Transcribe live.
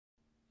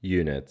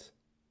Units.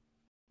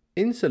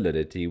 In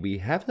Solidity, we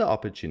have the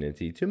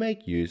opportunity to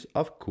make use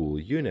of cool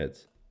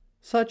units,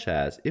 such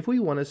as if we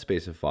want to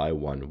specify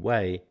 1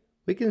 Wei,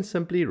 we can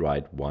simply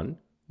write 1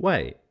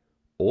 Wei,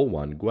 or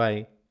 1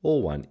 Gwei,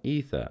 or 1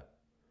 Ether,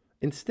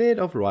 instead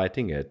of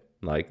writing it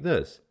like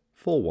this,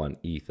 for 1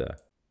 Ether.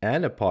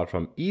 And apart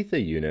from Ether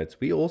units,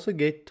 we also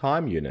get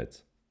time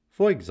units.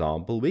 For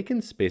example, we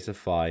can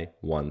specify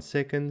 1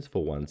 second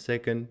for 1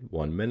 second,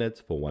 1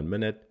 minute for 1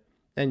 minute,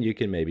 and you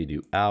can maybe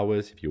do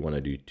hours if you want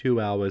to do 2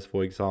 hours,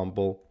 for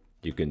example.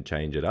 You can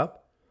change it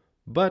up.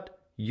 But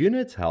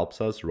units helps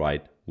us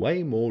write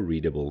way more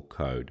readable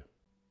code.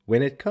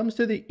 When it comes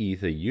to the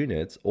Ether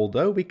units,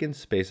 although we can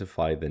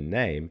specify the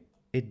name,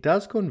 it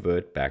does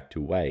convert back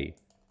to Wei.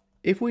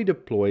 If we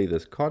deploy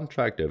this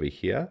contract over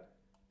here,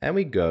 and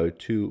we go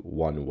to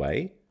 1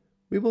 Wei,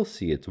 we will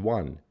see it's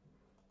 1.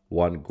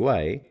 1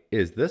 Gwei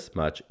is this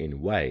much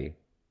in Wei,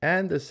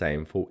 and the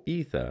same for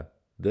Ether.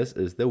 This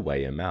is the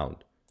Wei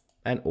amount,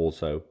 and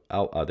also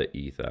our other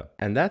Ether.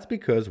 And that's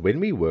because when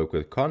we work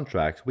with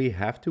contracts, we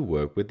have to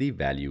work with the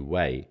value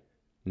Wei.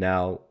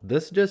 Now,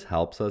 this just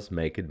helps us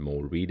make it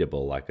more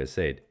readable, like I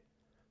said.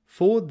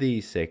 For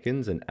the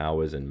seconds and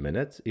hours and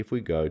minutes, if we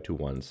go to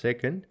 1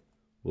 second,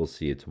 we'll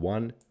see it's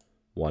 1.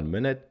 1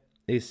 minute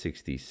is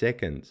 60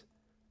 seconds.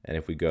 And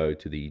if we go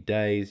to the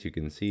days, you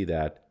can see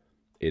that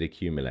it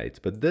accumulates.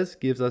 But this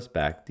gives us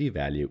back the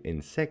value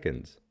in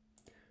seconds.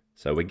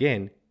 So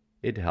again,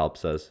 it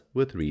helps us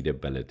with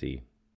readability.